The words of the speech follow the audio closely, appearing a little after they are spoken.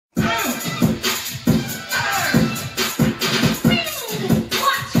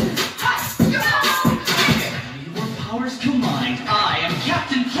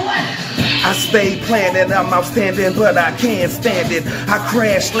I stay planning, I'm outstanding, but I can't stand it. I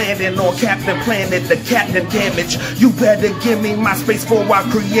crash landing on Captain Planet, the captain damage. You better give me my space before I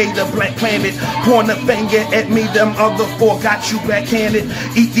create a black planet. Point a finger at me, them other four got you backhanded.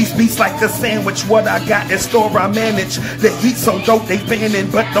 Eat these beats like a sandwich, what I got in store I manage. The heat so dope they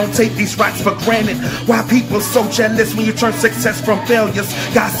fanning, but don't take these rocks for granted. Why people so jealous when you turn success from failures?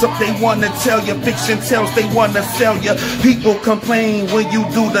 Gossip they wanna tell you, fiction tales they wanna sell you. People complain when you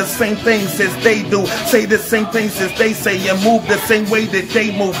do the same things as they do, say the same things as they say, and move the same way that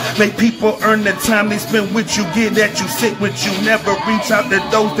they move. Make people earn the time they spend with you, get that you sit with you. Never reach out to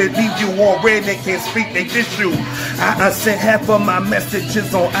those that leave you on red and can't speak, they diss you. I sent half of my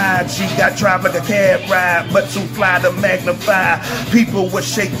messages on IG. Got drive like a cab ride, but too fly to magnify. People will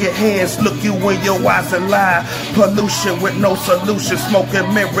shake your hands, look you in your eyes and lie. Pollution with no solution,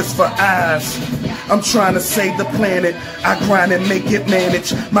 smoking mirrors for eyes. I'm trying to save the planet, I grind and make it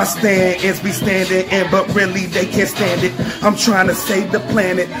manage. My stand is be standing in, but really they can't stand it. I'm trying to save the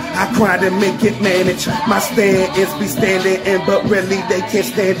planet, I grind and make it manage. My stand is be standing in, but really they can't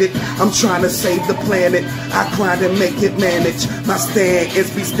stand it. I'm trying to save the planet, I grind and make it manage. My stand is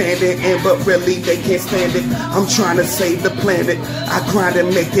be standing in, but really they can't stand it. I'm trying to save the planet, I grind and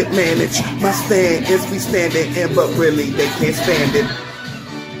make it manage. My stand is be standing in, but really they can't stand it.